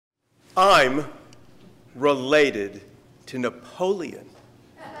I'm related to Napoleon.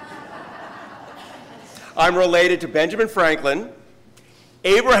 I'm related to Benjamin Franklin,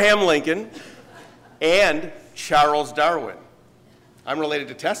 Abraham Lincoln, and Charles Darwin. I'm related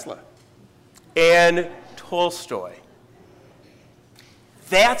to Tesla and Tolstoy.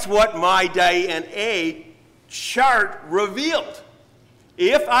 That's what my DNA chart revealed.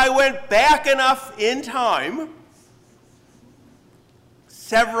 If I went back enough in time,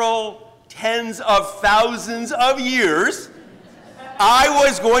 several tens of thousands of years, I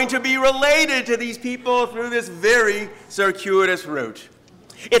was going to be related to these people through this very circuitous route.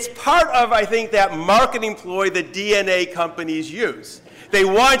 It's part of, I think, that marketing ploy that DNA companies use. They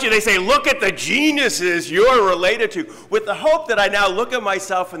want you, they say, look at the geniuses you're related to, with the hope that I now look at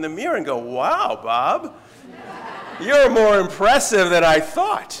myself in the mirror and go, wow, Bob, you're more impressive than I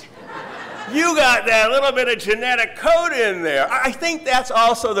thought. You got that little bit of genetic code in there. I think that's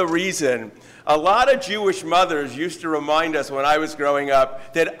also the reason a lot of Jewish mothers used to remind us when I was growing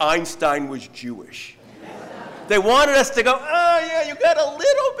up that Einstein was Jewish. They wanted us to go, oh yeah, you got a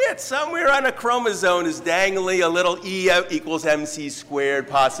little bit somewhere on a chromosome is dangling a little E equals MC squared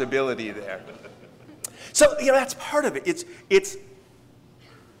possibility there. So, that's part of it. It's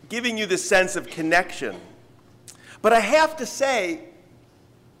giving you the sense of connection. But I have to say,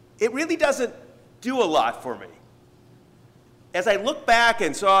 it really doesn't do a lot for me. As I look back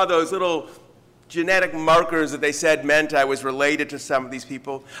and saw those little genetic markers that they said meant I was related to some of these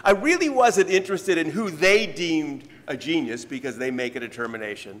people, I really wasn't interested in who they deemed a genius because they make a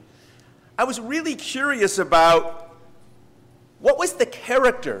determination. I was really curious about what was the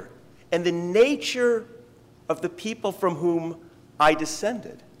character and the nature of the people from whom I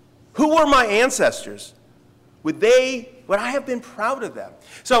descended. Who were my ancestors? Would I have been proud of them?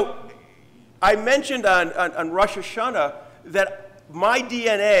 So I mentioned on Rosh Hashanah that my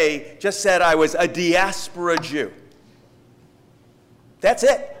DNA just said I was a diaspora Jew. That's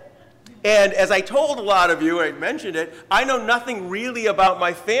it. And as I told a lot of you, I mentioned it, I know nothing really about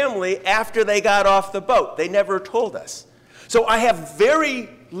my family after they got off the boat. They never told us. So I have very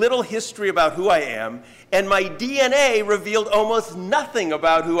little history about who I am, and my DNA revealed almost nothing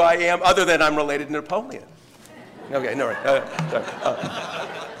about who I am other than I'm related to Napoleon. Okay, no, right.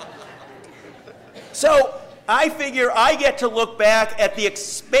 So I figure I get to look back at the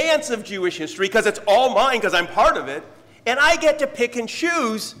expanse of Jewish history because it's all mine because I'm part of it, and I get to pick and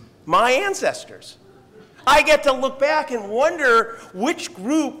choose my ancestors. I get to look back and wonder which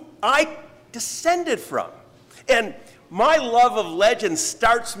group I descended from. And my love of legend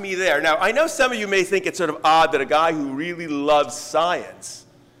starts me there. Now, I know some of you may think it's sort of odd that a guy who really loves science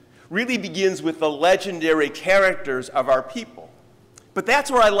really begins with the legendary characters of our people. But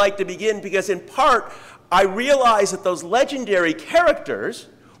that's where I like to begin because in part, I realize that those legendary characters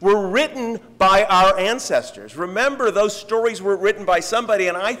were written by our ancestors. Remember, those stories were written by somebody,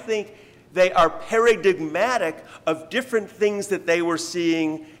 and I think they are paradigmatic of different things that they were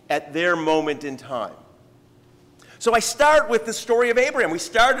seeing at their moment in time. So I start with the story of Abraham. We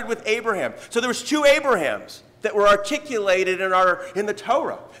started with Abraham. So there was two Abrahams that were articulated in the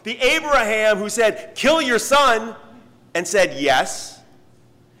Torah. The Abraham who said, kill your son, and said yes.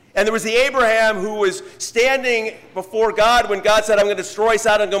 And there was the Abraham who was standing before God when God said, I'm going to destroy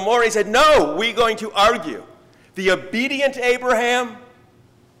Sodom and Gomorrah. He said, no, we're going to argue. The obedient Abraham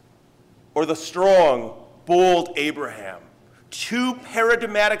or the strong, bold Abraham. Two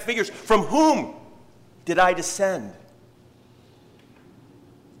paradigmatic figures. From whom did I descend?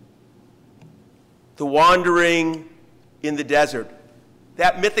 The wandering in the desert.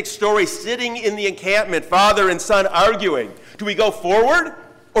 That mythic story, sitting in the encampment, father and son arguing. Do we go forward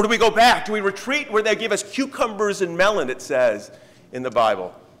or do we go back? Do we retreat where they give us cucumbers and melon, it says in the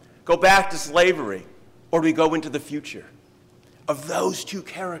Bible? Go back to slavery, or do we go into the future? Of those two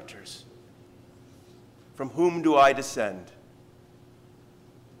characters, from whom do I descend?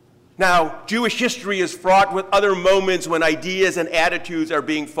 Now, Jewish history is fraught with other moments when ideas and attitudes are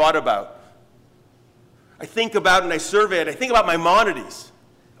being fought about. I think about, and I survey it, I think about Maimonides,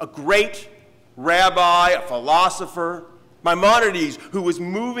 a great rabbi, a philosopher, Maimonides, who was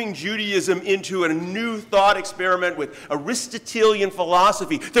moving Judaism into a new thought experiment with Aristotelian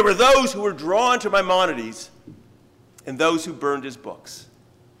philosophy. There were those who were drawn to Maimonides and those who burned his books.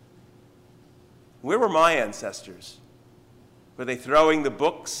 Where were my ancestors? Were they throwing the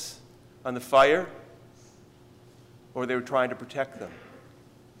books on the fire? Or they were trying to protect them?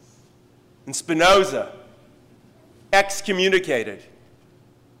 And Spinoza, excommunicated,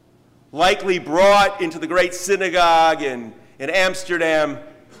 likely brought into the great synagogue in Amsterdam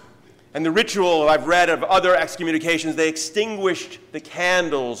And the ritual I've read of other excommunications, they extinguished the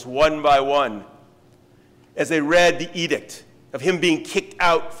candles one by one as they read the edict of him being kicked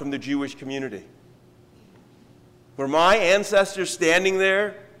out from the Jewish community. Were my ancestors standing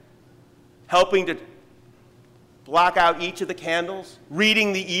there, helping to block out each of the candles,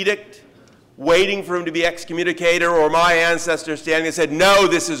 reading the edict, waiting for him to be excommunicated, or my ancestors standing and said, no,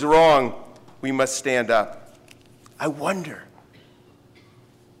 this is wrong, we must stand up? I wonder.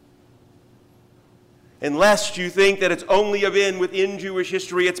 Unless you think that it's only been within Jewish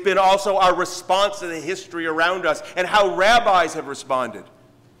history, it's been also our response to the history around us and how rabbis have responded.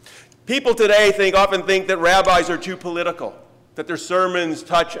 People today often think that rabbis are too political, that their sermons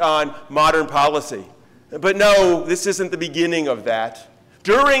touch on modern policy. But no, this isn't the beginning of that.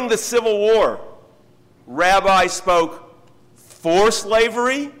 During the Civil War, rabbis spoke for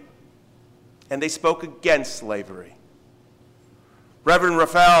slavery and they spoke against slavery. Reverend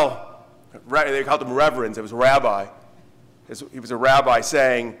Raphael, they called them reverends, it was a rabbi. He was a rabbi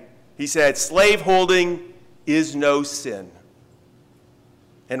saying, he said, slaveholding is no sin.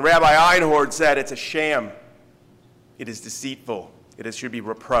 And Rabbi Einhorn said, it's a sham. It is deceitful. It should be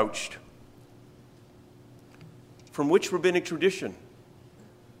reproached. From which rabbinic tradition?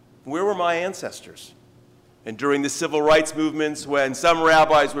 Where were my ancestors? And during the civil rights movements, when some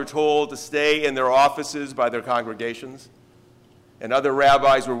rabbis were told to stay in their offices by their congregations, and other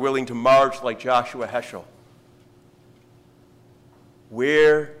rabbis were willing to march like Joshua Heschel.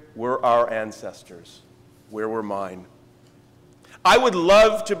 Where were our ancestors? Where were mine? I would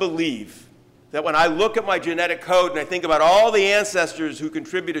love to believe that when I look at my genetic code and I think about all the ancestors who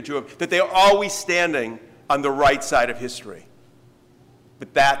contributed to it, that they are always standing on the right side of history.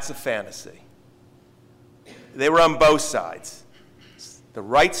 But that's a fantasy. They were on both sides. The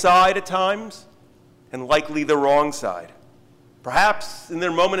right side at times, and likely the wrong side. Perhaps in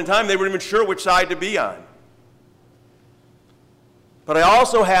their moment in time, they weren't even sure which side to be on. But I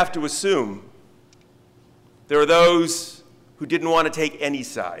also have to assume there are those who didn't want to take any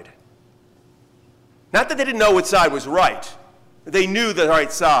side. Not that they didn't know which side was right. They knew the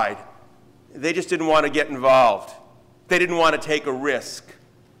right side. They just didn't want to get involved. They didn't want to take a risk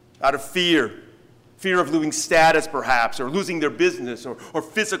out of fear of losing status perhaps, or losing their business, or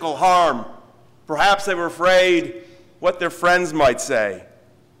physical harm. Perhaps they were afraid what their friends might say,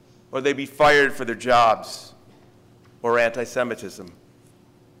 or they'd be fired for their jobs, or anti-Semitism.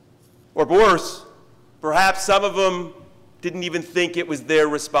 Or worse, perhaps some of them didn't even think it was their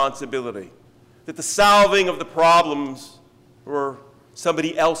responsibility, that the solving of the problems were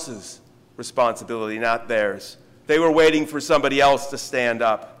somebody else's responsibility, not theirs. They were waiting for somebody else to stand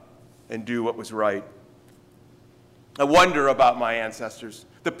up and do what was right. I wonder about my ancestors,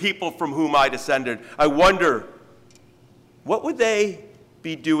 the people from whom I descended. I wonder, what would they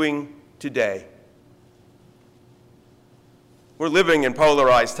be doing today? We're living in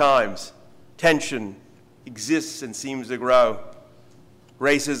polarized times. Tension exists and seems to grow.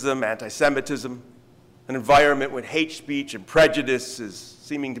 Racism, anti-Semitism, an environment when hate speech and prejudice is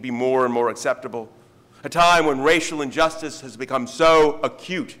seeming to be more and more acceptable. A time when racial injustice has become so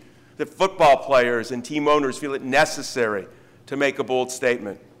acute that football players and team owners feel it necessary to make a bold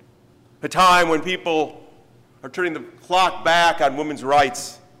statement. A time when people are turning the clock back on women's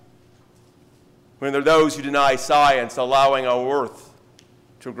rights, when there are those who deny science, allowing our earth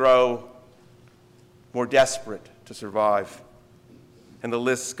to grow more desperate to survive. And the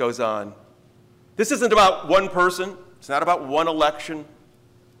list goes on. This isn't about one person. It's not about one election.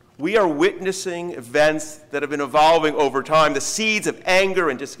 We are witnessing events that have been evolving over time. The seeds of anger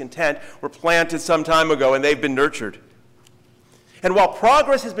and discontent were planted some time ago, and they've been nurtured. And while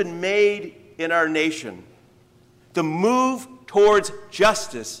progress has been made in our nation, the move towards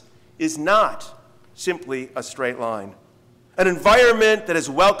justice is not simply a straight line. An environment that has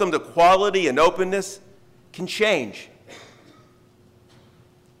welcomed equality and openness can change.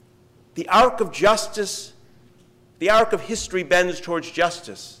 The arc of justice, the arc of history bends towards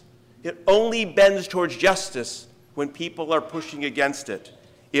justice. It only bends towards justice when people are pushing against it.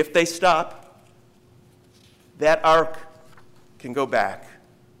 If they stop, that arc can go back.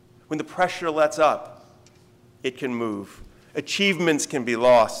 When the pressure lets up, it can move. Achievements can be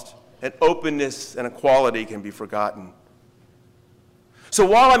lost, and openness and equality can be forgotten. So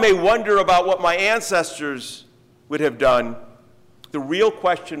while I may wonder about what my ancestors would have done, the real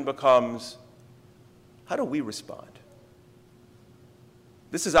question becomes, how do we respond?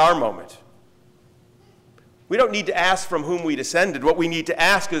 This is our moment. We don't need to ask from whom we descended. What we need to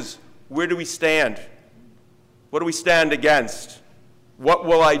ask is, where do we stand? What do we stand against? What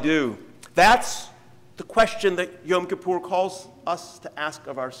will I do? That's the question that Yom Kippur calls us to ask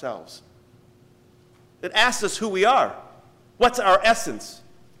of ourselves. It asks us who we are. What's our essence?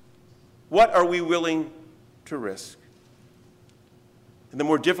 What are we willing to risk? And the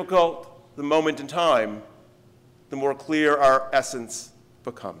more difficult the moment in time, the more clear our essence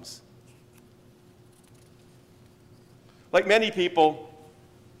becomes. Like many people,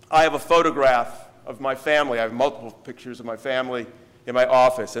 I have a photograph of my family. I have multiple pictures of my family in my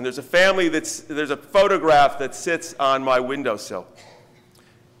office. And there's a photograph that sits on my windowsill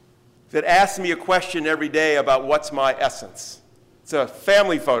that asks me a question every day about what's my essence. It's a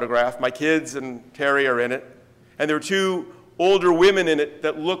family photograph. My kids and Terry are in it. And there are two older women in it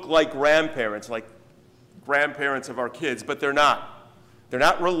that look like grandparents of our kids, but they're not. They're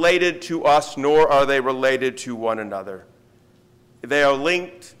not related to us, nor are they related to one another. They are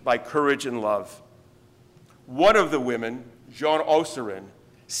linked by courage and love. One of the women, Jean Osserin,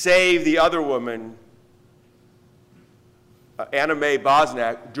 saved the other woman, Anna Mae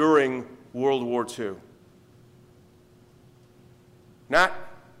Bosnack, during World War II. Not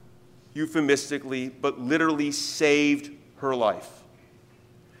euphemistically, but literally saved her life.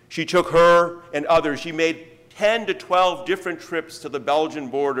 She took her and others. She made 10 to 12 different trips to the Belgian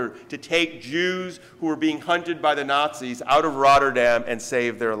border to take Jews who were being hunted by the Nazis out of Rotterdam and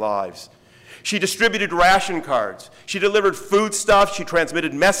save their lives. She distributed ration cards. She delivered foodstuffs. She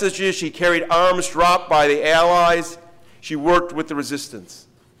transmitted messages. She carried arms dropped by the Allies. She worked with the resistance.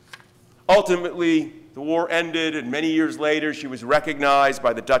 Ultimately, the war ended, and many years later, she was recognized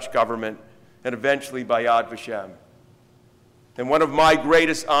by the Dutch government and eventually by Yad Vashem. And one of my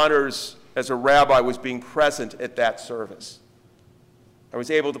greatest honors as a rabbi was being present at that service. I was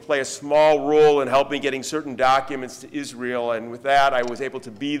able to play a small role in helping getting certain documents to Israel, and with that, I was able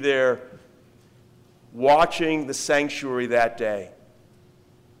to be there watching the sanctuary that day.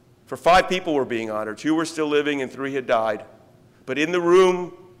 For 5 people were being honored. 2 were still living and 3 had died. But in the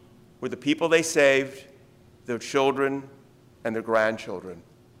room were the people they saved, their children, and their grandchildren.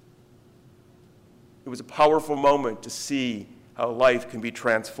 It was a powerful moment to see how life can be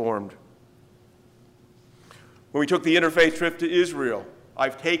transformed. When we took the interfaith trip to Israel,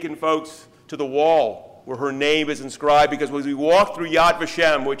 I've taken folks to the wall where her name is inscribed, because as we walk through Yad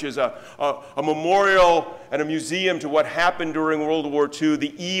Vashem, which is a memorial and a museum to what happened during World War II,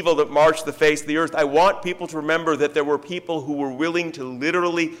 the evil that marched the face of the earth, I want people to remember that there were people who were willing to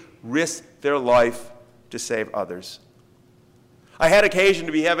literally risk their life to save others. I had occasion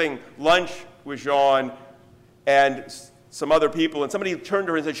to be having lunch with Jean and some other people, and somebody turned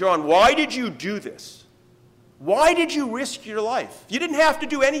to her and said, "Jean, why did you do this? Why did you risk your life? You didn't have to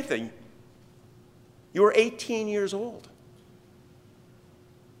do anything. You were 18 years old."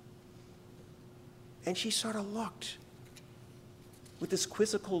 And she sort of looked with this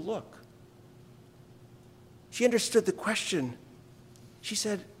quizzical look. She understood the question. She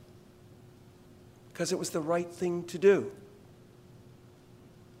said, "Because it was the right thing to do."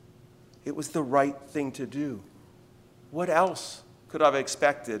 It was the right thing to do. What else could I have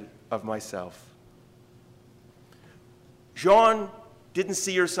expected of myself? Jean didn't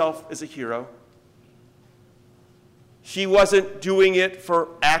see herself as a hero. She wasn't doing it for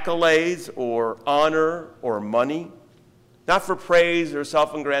accolades or honor or money, not for praise or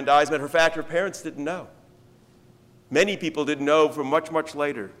self-aggrandizement. In fact, her parents didn't know. Many people didn't know for much, much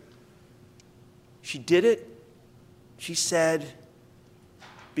later. She did it, she said,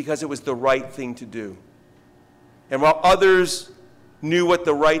 because it was the right thing to do. And while others knew what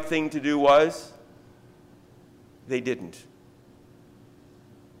the right thing to do was, they didn't.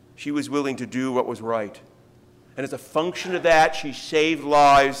 She was willing to do what was right. And as a function of that, she saved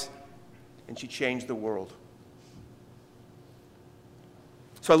lives and she changed the world.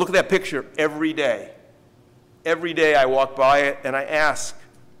 So I look at that picture every day. Every day I walk by it and I ask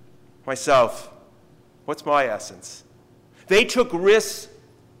myself, what's my essence? They took risks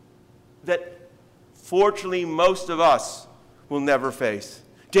that fortunately most of us will never face.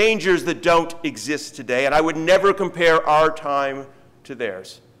 Dangers that don't exist today, and I would never compare our time to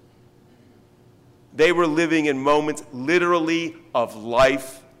theirs. They were living in moments literally of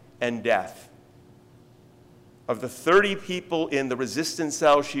life and death. Of the 30 people in the resistance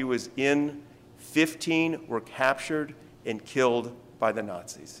cell she was in, 15 were captured and killed by the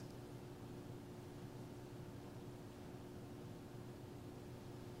Nazis.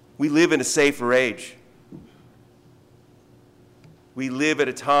 We live in a safer age. We live at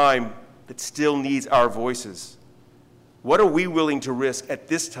a time that still needs our voices. What are we willing to risk at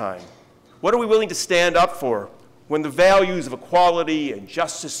this time? What are we willing to stand up for when the values of equality and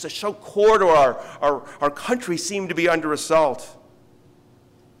justice are so core to our country seem to be under assault?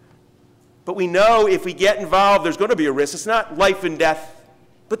 But But we know if we get involved, there's going to be a risk. It's not life and death,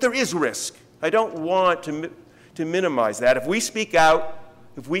 but there is risk. I don't want to minimize that. If we speak out,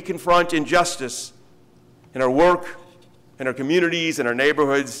 if we confront injustice in our work, in our communities, in our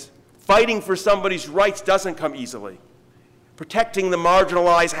neighborhoods, fighting for somebody's rights doesn't come easily. Protecting the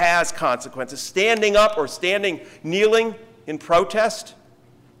marginalized has consequences. Standing up or kneeling in protest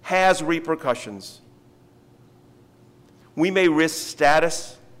has repercussions. We may risk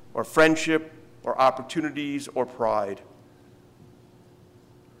status or friendship or opportunities or pride.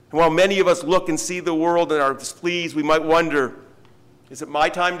 And while many of us look and see the world and are displeased, we might wonder, is it my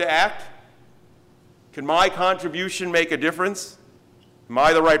time to act? Can my contribution make a difference? Am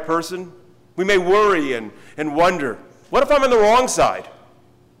I the right person? We may worry and wonder, what if I'm on the wrong side?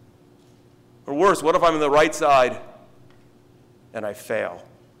 Or worse, what if I'm on the right side and I fail?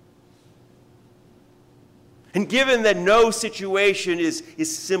 And given that no situation is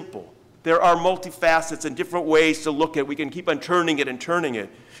simple, there are multifacets and different ways to look at it. We can keep on turning it and turning it.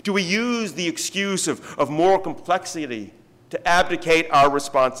 Do we use the excuse of moral complexity to abdicate our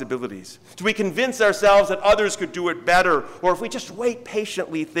responsibilities? Do we convince ourselves that others could do it better, or if we just wait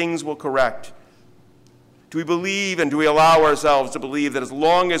patiently, things will correct? Do we believe and do we allow ourselves to believe that as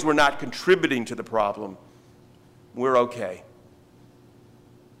long as we're not contributing to the problem, we're okay?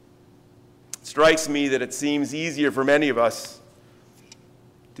 It strikes me that it seems easier for many of us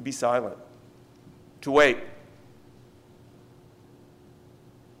to be silent, to wait.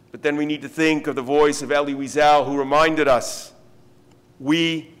 But then we need to think of the voice of Elie Wiesel, who reminded us,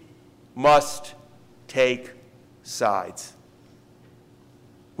 we must take sides.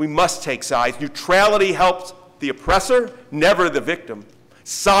 We must take sides. Neutrality helps the oppressor, never the victim.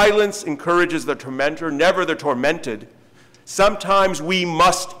 Silence encourages the tormentor, never the tormented. Sometimes we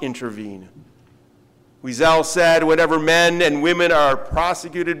must intervene. Wiesel said, whenever men and women are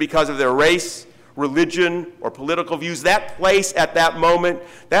prosecuted because of their race, religion, or political views, that place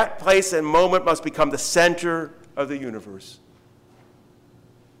and moment must become the center of the universe.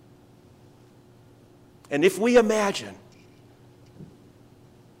 And if we imagine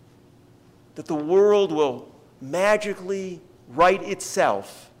that the world will magically right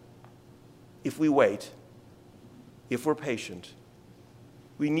itself if we wait, if we're patient,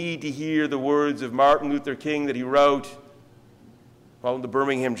 we need to hear the words of Martin Luther King that he wrote while in the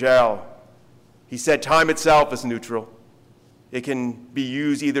Birmingham jail. He said, time itself is neutral. It can be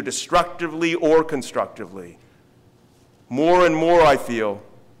used either destructively or constructively. More and more I feel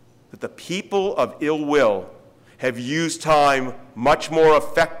that the people of ill will have used time much more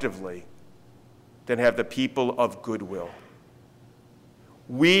effectively than have the people of goodwill.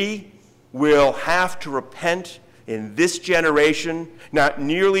 We will have to repent in this generation, not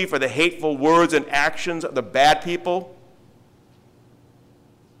merely for the hateful words and actions of the bad people,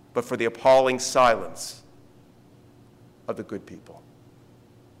 but for the appalling silence of the good people.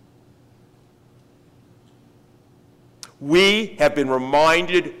 We have been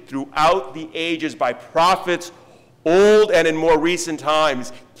reminded throughout the ages by prophets, old and in more recent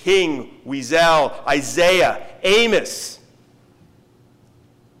times, King, Wiesel, Isaiah, Amos,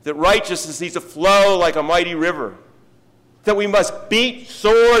 that righteousness needs to flow like a mighty river, that we must beat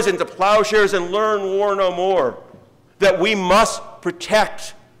swords into plowshares and learn war no more, that we must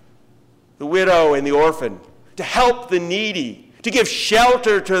protect the widow and the orphan, to help the needy, to give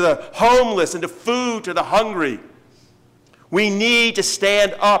shelter to the homeless and to food to the hungry. We need to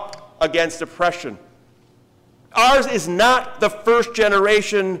stand up against oppression. Ours is not the first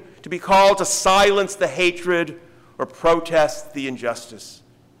generation to be called to silence the hatred or protest the injustice.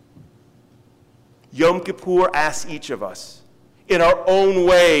 Yom Kippur asks each of us, in our own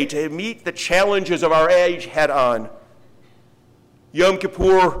way, to meet the challenges of our age head on. Yom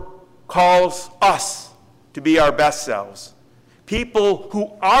Kippur calls us to be our best selves, people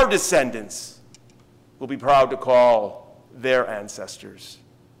who our descendants will be proud to call their ancestors.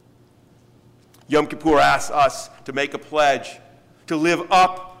 Yom Kippur asks us to make a pledge, to live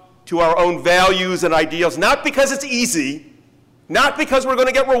up to our own values and ideals, not because it's easy, not because we're going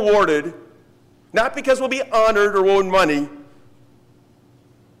to get rewarded, not because we'll be honored or win money,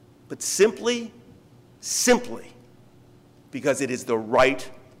 but simply because it is the right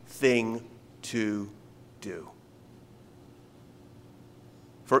thing to do.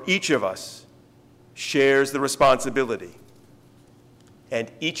 For each of us shares the responsibility,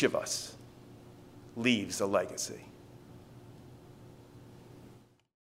 and each of us leaves a legacy.